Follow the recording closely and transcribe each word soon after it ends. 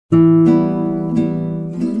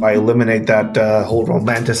I eliminate that whole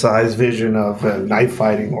romanticized vision of knife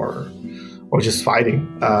fighting or just fighting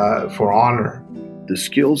for honor. The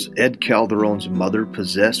skills Ed Calderon's mother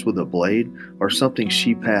possessed with a blade are something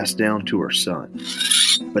she passed down to her son.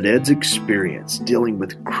 But Ed's experience dealing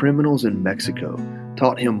with criminals in Mexico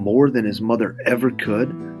taught him more than his mother ever could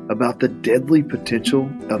about the deadly potential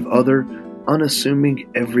of other unassuming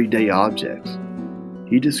everyday objects.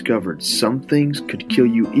 He discovered some things could kill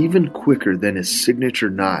you even quicker than his signature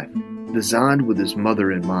knife, designed with his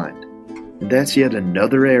mother in mind. And that's yet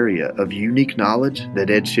another area of unique knowledge that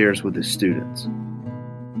Ed shares with his students,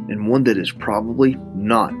 and one that is probably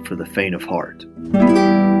not for the faint of heart.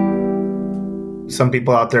 Some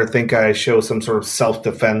people out there think I show some sort of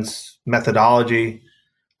self-defense methodology.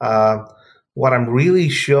 What I'm really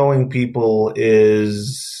showing people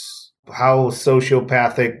is how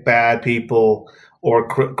sociopathic, bad people or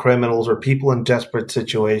criminals or people in desperate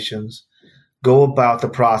situations go about the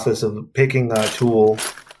process of picking a tool,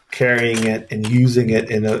 carrying it, and using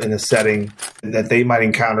it in a setting that they might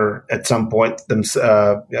encounter at some point.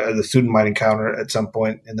 The student might encounter at some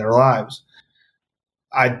point in their lives.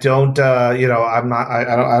 I don't, I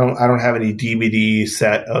don't have any DVD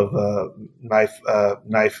set of knife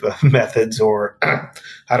methods, or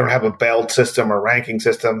I don't have a belt system or ranking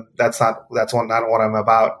system. That's not what I'm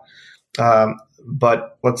about.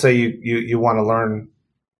 But let's say you want to learn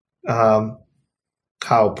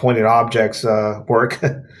how pointed objects work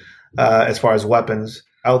as far as weapons.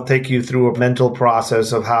 I'll take you through a mental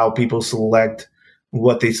process of how people select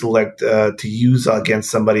what they select to use against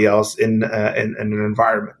somebody else in an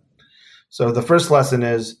environment. So the first lesson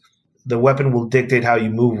is the weapon will dictate how you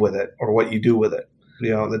move with it or what you do with it.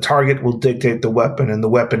 The target will dictate the weapon, and the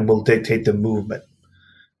weapon will dictate the movement.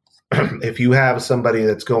 If you have somebody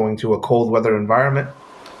that's going to a cold weather environment,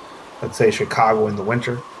 let's say Chicago in the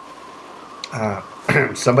winter,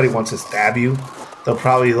 somebody wants to stab you, they'll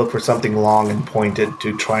probably look for something long and pointed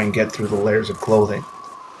to try and get through the layers of clothing.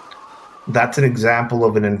 That's an example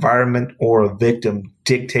of an environment or a victim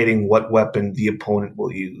dictating what weapon the opponent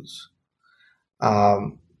will use.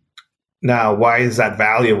 Now, why is that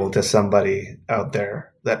valuable to somebody out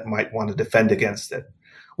there that might want to defend against it?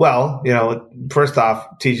 Well, first off,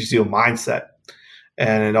 it teaches you a mindset.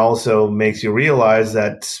 And it also makes you realize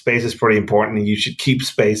that space is pretty important, and you should keep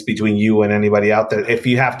space between you and anybody out there. If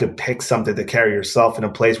you have to pick something to carry yourself in a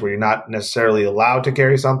place where you're not necessarily allowed to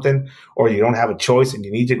carry something, or you don't have a choice and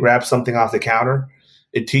you need to grab something off the counter,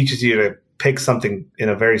 it teaches you to pick something in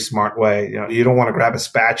a very smart way. You don't want to grab a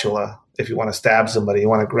spatula if you want to stab somebody. You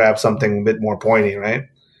want to grab something a bit more pointy, right?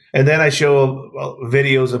 And then I show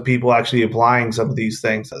videos of people actually applying some of these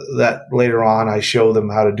things that later on I show them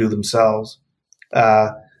how to do themselves.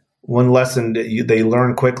 One lesson that they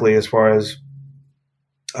learn quickly as far as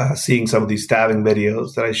seeing some of these stabbing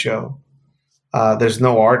videos that I show, there's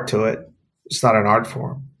no art to it. It's not an art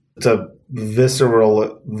form. It's a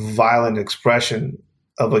visceral, violent expression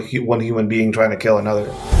of one human being trying to kill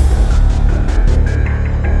another.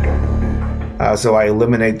 So I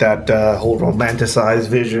eliminate that whole romanticized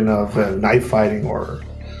vision of knife fighting or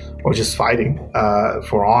just fighting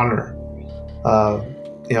for honor.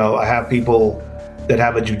 I have people that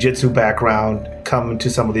have a jiu-jitsu background come to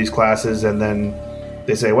some of these classes, and then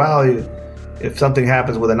they say, well, if something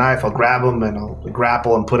happens with a knife, I'll grab them and I'll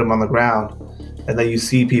grapple and put them on the ground. And then you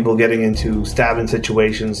see people getting into stabbing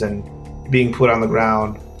situations, and being put on the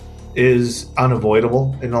ground is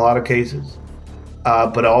unavoidable in a lot of cases.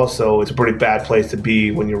 But also it's a pretty bad place to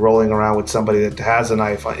be when you're rolling around with somebody that has a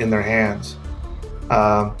knife in their hands.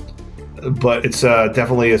 But it's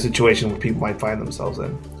definitely a situation where people might find themselves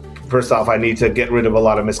in. First off, I need to get rid of a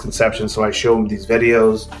lot of misconceptions, so I show them these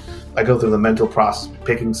videos. I go through the mental process of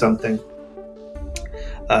picking something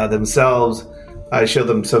themselves. I show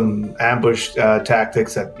them some ambush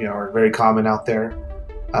tactics that are very common out there,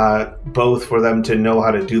 both for them to know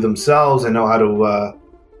how to do themselves and know how to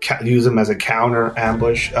use them as a counter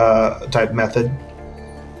ambush type method.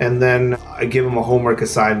 And then I give them a homework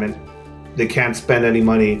assignment. They can't spend any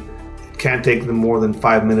money. It can't take them more than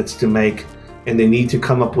 5 minutes to make, and they need to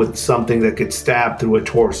come up with something that could stab through a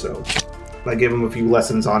torso. I give them a few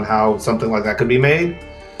lessons on how something like that could be made,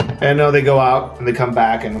 and they go out and they come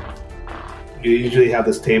back, and you usually have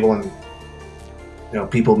this table,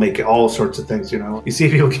 and people make all sorts of things. You see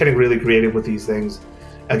people getting really creative with these things,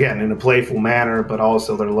 again in a playful manner, but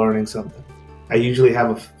also they're learning something. I usually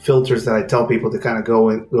have filters that I tell people to kind of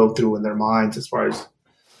go through in their minds as far as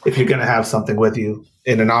if you're going to have something with you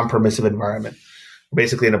in a non-permissive environment,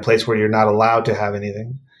 basically in a place where you're not allowed to have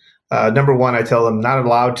anything. Number one, I tell them not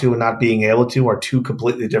allowed to and not being able to are two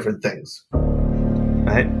completely different things.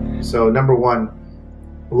 Right? So number one,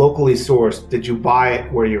 locally sourced? Did you buy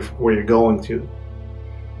it where you're going to?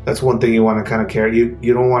 That's one thing you want to kind of carry.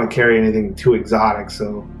 You don't want to carry anything too exotic.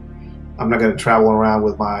 So I'm not going to travel around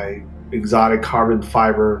with my exotic carbon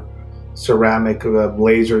fiber ceramic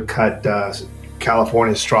laser cut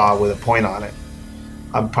California straw with a point on it.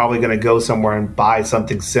 I'm probably going to go somewhere and buy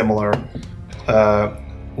something similar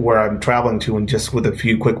where I'm traveling to, and just with a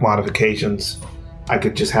few quick modifications, I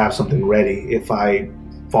could just have something ready if I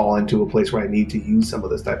fall into a place where I need to use some of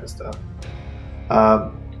this type of stuff.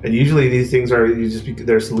 And usually these things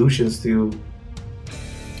they're solutions to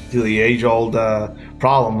the age-old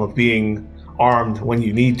problem of being armed when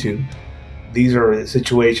you need to. These are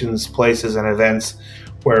situations, places, and events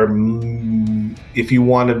where if you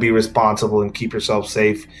want to be responsible and keep yourself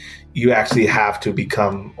safe, you actually have to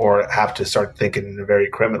become or have to start thinking in a very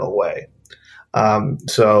criminal way.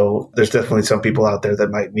 So there's definitely some people out there that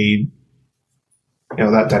might need,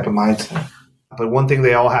 that type of mindset. But one thing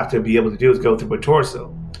they all have to be able to do is go through a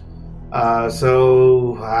torso.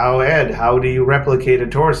 So how do you replicate a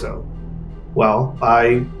torso? Well,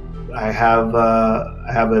 I have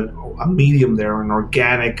a medium there, an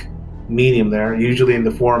organic medium there, usually in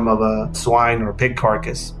the form of a swine or pig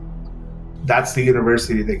carcass. That's the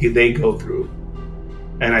university that they go through,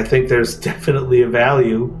 and I think there's definitely a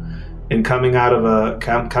value in coming out of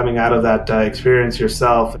that experience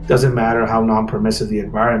yourself. It doesn't matter how non-permissive the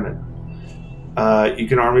environment. You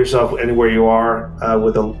can arm yourself anywhere you are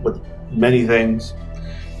with many things,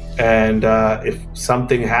 and if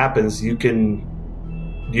something happens, you can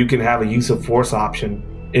have a use of force option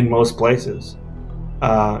in most places,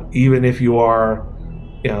 even if you are,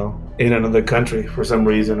 in another country for some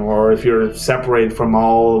reason, or if you're separated from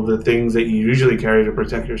all of the things that you usually carry to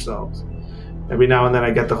protect yourselves. Every now and then I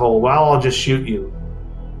get the whole, well, I'll just shoot you.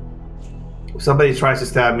 If somebody tries to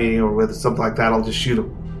stab me or with something like that, I'll just shoot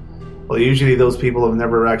them. Well, usually those people have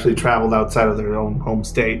never actually traveled outside of their own home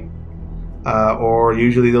state. Or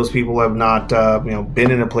usually those people have not, been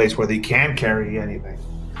in a place where they can carry anything.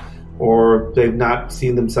 Or they've not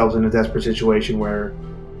seen themselves in a desperate situation where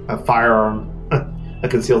a firearm, a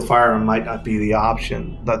concealed firearm might not be the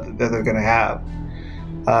option that they're going to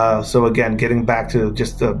have. So again, getting back to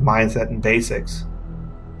just the mindset and basics,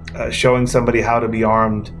 showing somebody how to be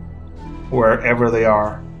armed wherever they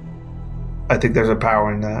are. I think there's a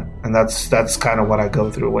power in that, and that's kind of what I go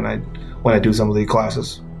through when I do some of these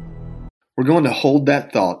classes. We're going to hold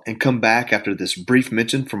that thought and come back after this brief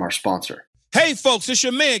mention from our sponsor. Hey folks, it's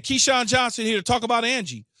your man Keyshawn Johnson here to talk about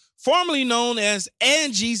Angie, formerly known as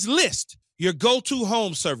Angie's List, your go-to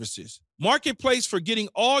home services marketplace for getting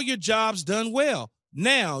all your jobs done well.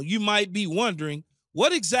 Now you might be wondering,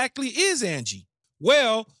 what exactly is Angie?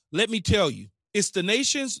 Well, let me tell you, it's the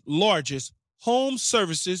nation's largest home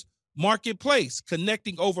services marketplace,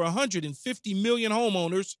 connecting over 150 million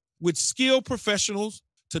homeowners with skilled professionals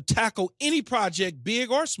to tackle any project,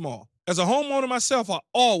 big or small. As a homeowner myself, I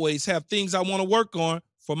always have things I want to work on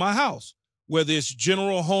for my house, whether it's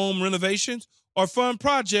general home renovations or fun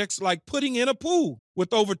projects like putting in a pool.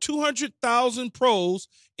 With over 200,000 pros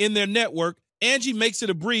in their network, Angie makes it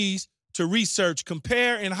a breeze to research,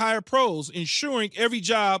 compare, and hire pros, ensuring every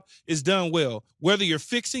job is done well. Whether you're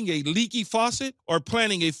fixing a leaky faucet or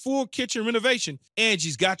planning a full kitchen renovation,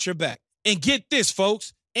 Angie's got your back. And get this,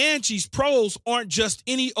 folks, Angie's pros aren't just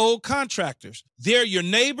any old contractors. They're your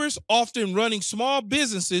neighbors, often running small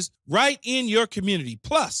businesses right in your community.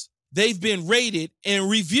 Plus, they've been rated and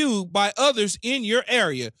reviewed by others in your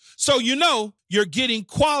area, so you know you're getting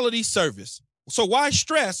quality service. So why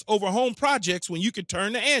stress over home projects when you can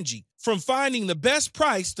turn to Angie? From finding the best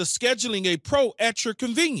price to scheduling a pro at your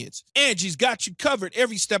convenience, Angie's got you covered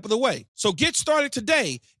every step of the way. So get started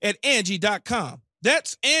today at Angie.com.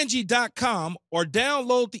 That's Angie.com, or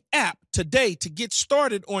download the app today to get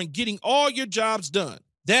started on getting all your jobs done.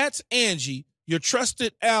 That's Angie, your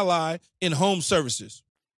trusted ally in home services.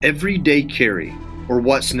 Everyday carry, or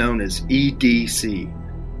what's known as EDC,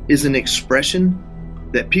 is an expression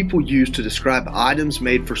that people use to describe items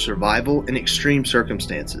made for survival in extreme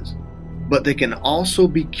circumstances, but they can also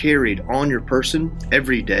be carried on your person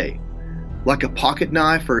every day, like a pocket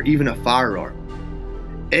knife or even a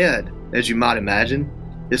firearm. Ed, as you might imagine,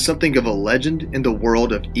 is something of a legend in the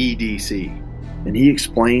world of EDC, and he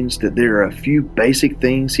explains that there are a few basic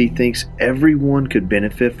things he thinks everyone could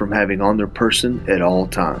benefit from having on their person at all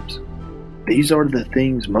times. These are the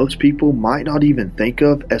things most people might not even think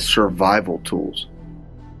of as survival tools,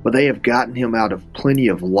 but they have gotten him out of plenty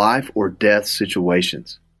of life or death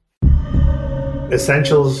situations.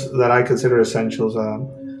 Essentials that I consider essentials,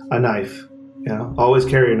 a knife. Always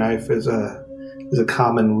carry a knife is a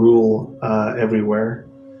common rule everywhere.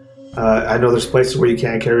 I know there's places where you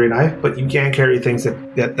can't carry a knife, but you can carry things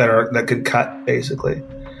that could cut, basically.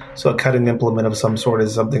 So a cutting implement of some sort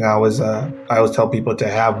is something I always tell people to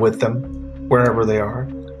have with them wherever they are.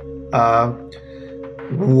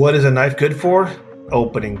 What is a knife good for?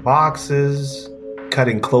 Opening boxes,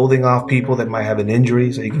 cutting clothing off people that might have an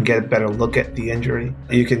injury, so you can get a better look at the injury.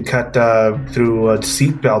 You can cut through a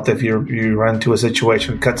seatbelt if you run into a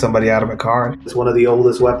situation, cut somebody out of a car. It's one of the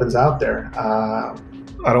oldest weapons out there.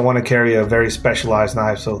 I don't want to carry a very specialized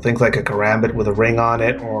knife, so things like a karambit with a ring on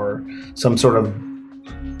it, or some sort of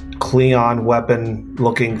Cleon weapon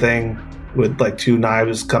looking thing with like two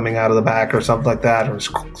knives coming out of the back or something like that, or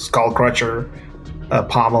skull crusher,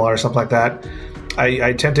 pommel or something like that.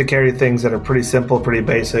 I tend to carry things that are pretty simple, pretty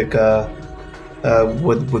basic,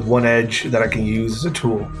 with one edge that I can use as a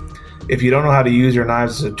tool. If you don't know how to use your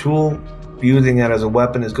knives as a tool, using it as a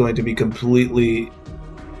weapon is going to be completely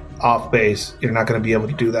off base. You're not going to be able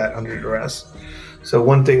to do that under duress. So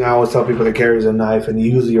one thing I always tell people to carry is a knife, and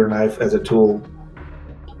use your knife as a tool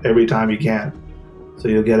every time you can. So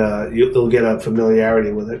you'll get a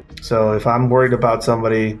familiarity with it. So if I'm worried about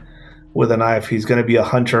somebody with a knife, he's going to be a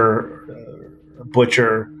hunter, a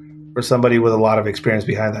butcher, or somebody with a lot of experience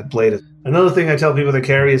behind that blade. Another thing I tell people to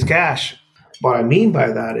carry is cash. What I mean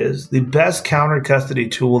by that is the best counter custody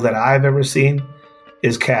tool that I've ever seen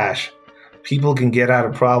is cash. People can get out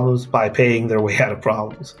of problems by paying their way out of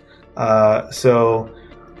problems. So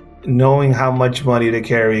knowing how much money to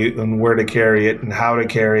carry and where to carry it and how to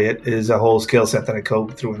carry it is a whole skill set that I go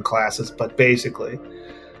through in classes. But basically,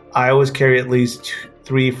 I always carry at least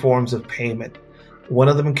 3 forms of payment. One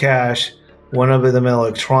of them cash, one of them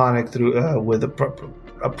electronic through with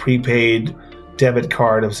a prepaid debit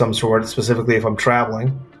card of some sort, specifically if I'm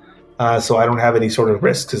traveling. So I don't have any sort of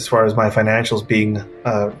risks as far as my financials being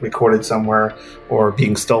recorded somewhere or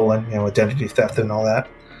being stolen, identity theft and all that.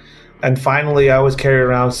 And finally, I always carry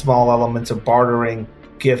around small elements of bartering,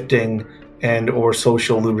 gifting, and or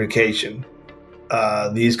social lubrication.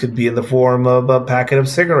 These could be in the form of a packet of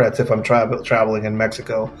cigarettes if I'm traveling in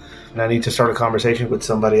Mexico and I need to start a conversation with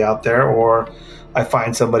somebody out there, or I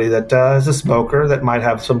find somebody that is a smoker that might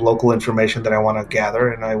have some local information that I want to gather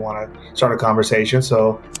and I want to start a conversation.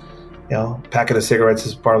 So, a packet of cigarettes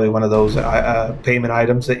is probably one of those payment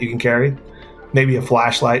items that you can carry. Maybe a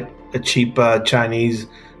flashlight, a cheap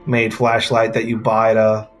Chinese-made flashlight that you buy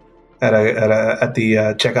at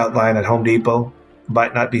the checkout line at Home Depot.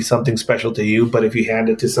 Might not be something special to you, but if you hand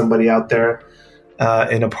it to somebody out there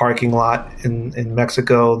in a parking lot in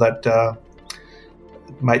Mexico that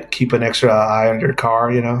might keep an extra eye on your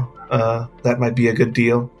car, that might be a good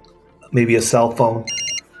deal. Maybe a cell phone,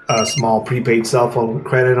 a small prepaid cell phone with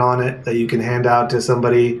credit on it that you can hand out to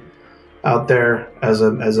somebody out there as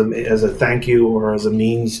a thank you or as a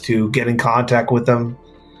means to get in contact with them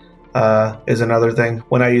is another thing.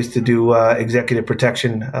 When I used to do executive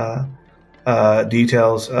protection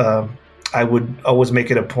details, I would always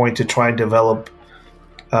make it a point to try and develop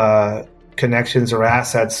connections or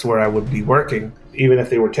assets where I would be working, even if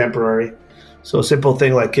they were temporary. So a simple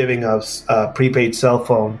thing like giving a prepaid cell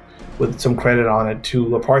phone with some credit on it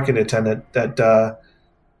to a parking attendant that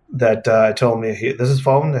told me, hey, this is a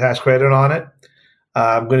phone that has credit on it.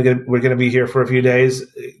 We're gonna be here for a few days.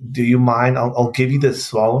 Do you mind? I'll give you this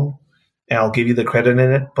phone and I'll give you the credit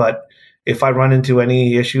in it, but if I run into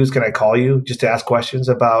any issues, can I call you just to ask questions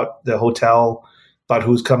about the hotel, about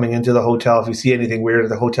who's coming into the hotel? If you see anything weird at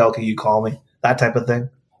the hotel, can you call me? That type of thing.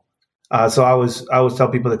 So I always tell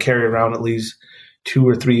people to carry around at least 2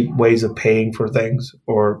 or 3 ways of paying for things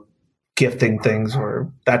or gifting things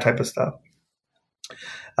or that type of stuff.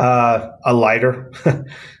 A lighter,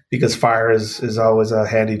 because fire is always a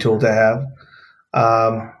handy tool to have.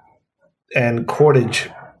 And cordage.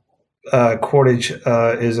 Cordage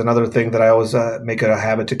is another thing that I always make it a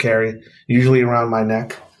habit to carry, usually around my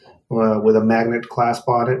neck with a magnet clasp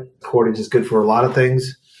on it. Cordage is good for a lot of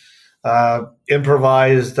things.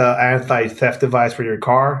 Improvised anti-theft device for your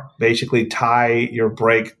car. Basically tie your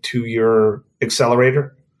brake to your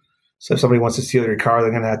accelerator. So if somebody wants to steal your car, they're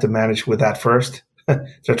going to have to manage with that first.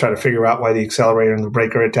 So try to figure out why the accelerator and the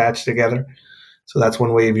brake are attached together. So that's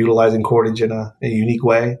one way of utilizing cordage in a unique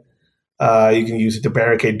way. You can use it to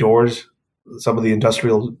barricade doors. Some of the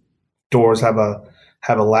industrial doors have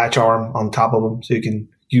a latch arm on top of them, so you can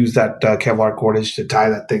use that Kevlar cordage to tie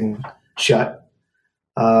that thing shut.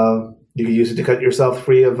 You can use it to cut yourself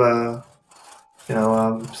free of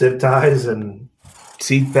zip ties and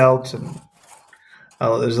seat belts, and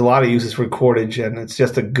there's a lot of uses for cordage, and it's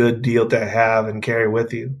just a good deal to have and carry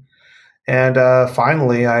with you. And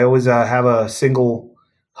finally, I always have a single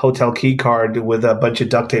hotel key card with a bunch of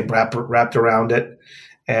duct tape wrapped around it,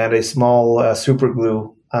 and a small super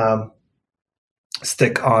glue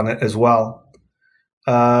stick on it as well.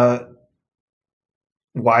 Why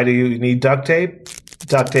do you need duct tape?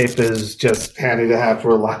 Duct tape is just handy to have for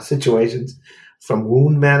a lot of situations, from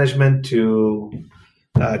wound management to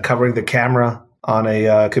covering the camera on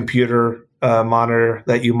a computer monitor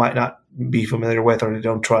that you might not be familiar with or you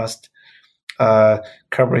don't trust,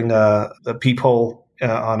 covering the peephole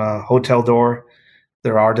on a hotel door.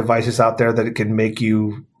 There are devices out there that can make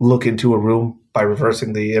you look into a room by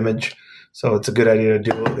reversing the image. So it's a good idea to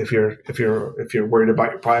do if you're worried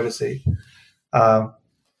about your privacy.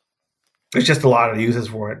 There's just a lot of uses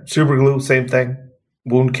for it. Super glue, same thing.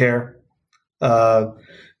 Wound care.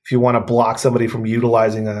 If you want to block somebody from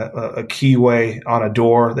utilizing a keyway on a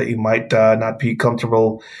door that you might not be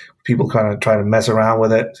comfortable, people kind of try to mess around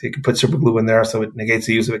with it. So you can put super glue in there so it negates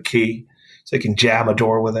the use of a key. So you can jam a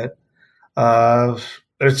door with it.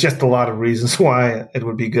 There's just a lot of reasons why it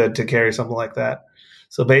would be good to carry something like that.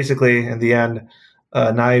 So basically, in the end,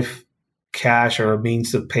 a knife, cash, or a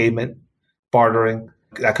means of payment, bartering.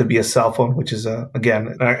 That could be a cell phone, which is,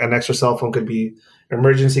 again, an extra cell phone could be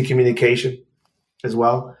emergency communication as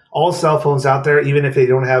well. All cell phones out there, even if they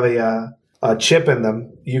don't have a chip in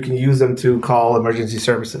them, you can use them to call emergency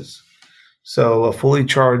services. So a fully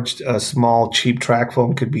charged, small, cheap track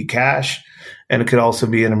phone could be cash, and it could also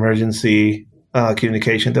be an emergency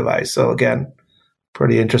communication device. So again,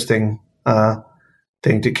 pretty interesting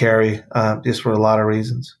thing to carry just for a lot of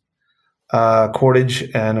reasons. Cordage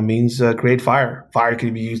and a means to create fire. Fire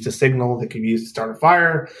can be used to signal. It can be used to start a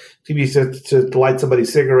fire. It can be used to light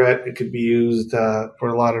somebody's cigarette. It could be used for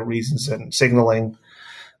a lot of reasons, and signaling.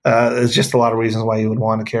 There's just a lot of reasons why you would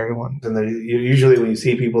want to carry one. And usually when you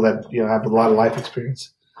see people that have a lot of life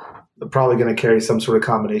experience, they're probably going to carry some sort of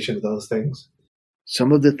combination of those things.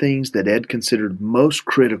 Some of the things that Ed considered most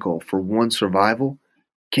critical for one's survival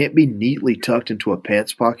can't be neatly tucked into a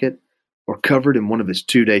pants pocket or covered in one of his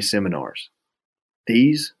 2-day seminars.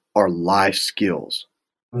 These are life skills.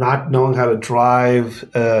 Not knowing how to drive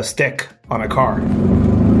a stick on a car.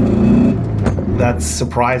 That's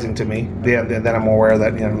surprising to me. Then I'm aware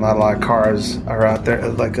that not a lot of cars are out there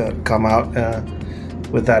come out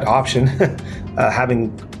with that option.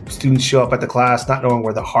 Having students show up at the class not knowing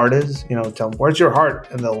where the heart is, tell them, "Where's your heart?"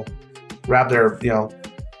 And they'll grab their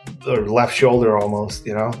left shoulder almost.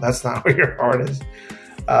 That's not where your heart is.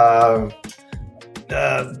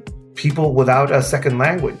 People without a second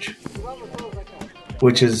language,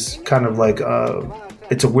 which is kind of like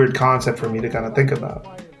it's a weird concept for me to kind of think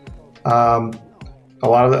about. A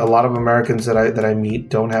lot of Americans that I meet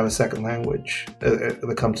don't have a second language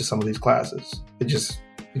that come to some of these classes. They just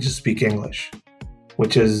speak English,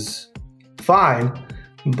 which is fine,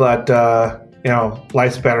 but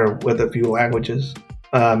life's better with a few languages.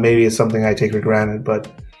 Maybe it's something I take for granted, but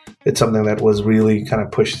it's something that was really kind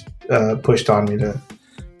of pushed on me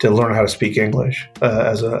to learn how to speak English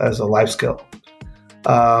as a life skill,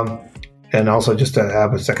 and also just to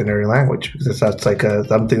have a secondary language, because that's like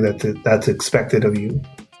something that's expected of you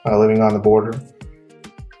living on the border.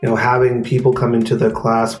 Having people come into the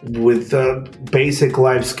class with basic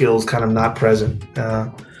life skills kind of not present,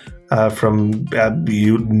 from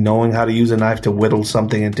you knowing how to use a knife to whittle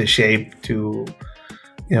something into shape to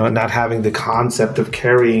not having the concept of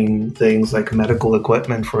carrying things like medical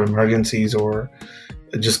equipment for emergencies, or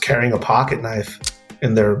just carrying a pocket knife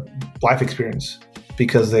in their life experience,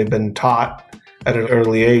 because they've been taught at an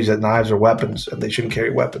early age that knives are weapons and they shouldn't carry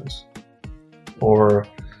weapons, or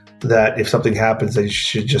that if something happens, they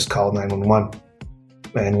should just call 911.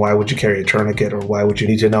 And why would you carry a tourniquet, or why would you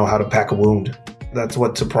need to know how to pack a wound? That's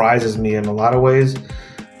what surprises me in a lot of ways,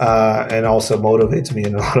 and also motivates me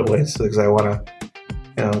in a lot of ways, because I want to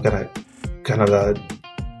kind of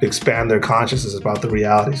expand their consciousness about the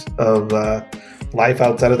realities of life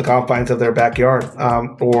outside of the confines of their backyard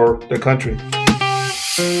or their country.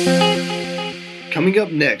 Coming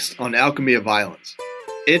up next on Alchemy of Violence,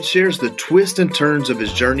 Ed shares the twists and turns of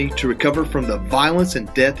his journey to recover from the violence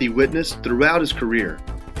and death he witnessed throughout his career.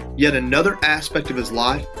 Yet another aspect of his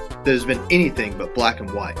life that has been anything but black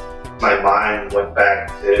and white. My mind went back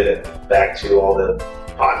to all the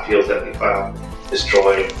pot fields that we found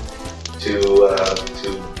destroyed,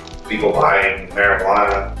 to people buying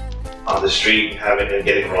marijuana on the street,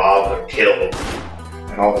 getting robbed or killed,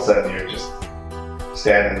 and all of a sudden you're just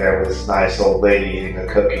standing there with this nice old lady eating a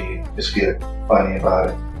cookie, just feeling funny about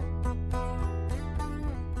it.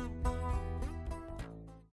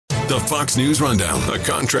 The Fox News Rundown, a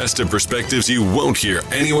contrast of perspectives you won't hear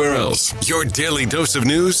anywhere else. Your daily dose of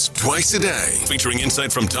news twice a day, featuring insight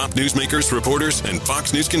from top newsmakers, reporters, and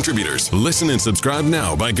Fox News contributors. Listen and subscribe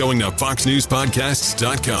now by going to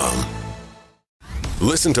foxnewspodcasts.com.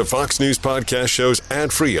 Listen to Fox News Podcast shows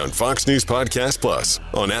ad-free on Fox News Podcast Plus,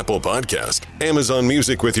 on Apple Podcast, Amazon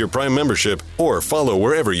Music with your Prime membership, or follow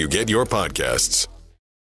wherever you get your podcasts.